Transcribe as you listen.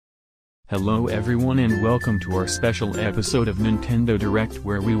Hello everyone and welcome to our special episode of Nintendo Direct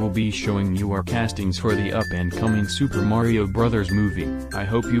where we will be showing you our castings for the up-and-coming Super Mario Bros. Movie. I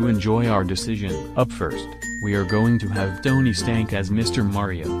hope you enjoy our decision. Up first, we are going to have Tony Stank as Mr.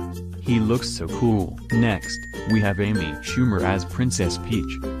 Mario. He looks so cool. Next, we have Amy Schumer as Princess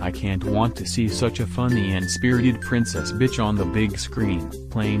Peach. I can't want to see such a funny and spirited princess bitch on the big screen.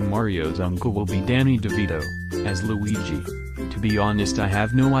 Playing Mario's uncle will be Danny DeVito as Luigi. To be honest, I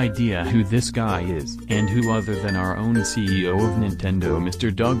have no idea who this guy is. And who other than our own CEO of Nintendo,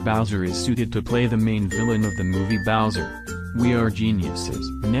 Mr. Doug Bowser, is suited to play the main villain of the movie Bowser. We are geniuses.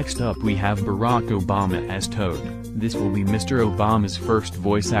 Next up we have Barack Obama as Toad. This will be Mr. Obama's first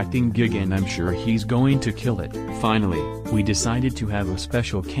voice acting gig and I'm sure he's going to kill it. Finally, we decided to have a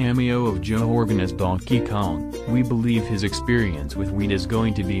special cameo of Joe Organ as Donkey Kong. We believe his experience with weed is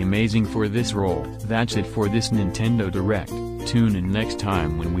going to be amazing for this role. That's it for this Nintendo Direct. Tune in next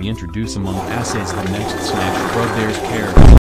time when we introduce Among Us as the next Smash Brothers character.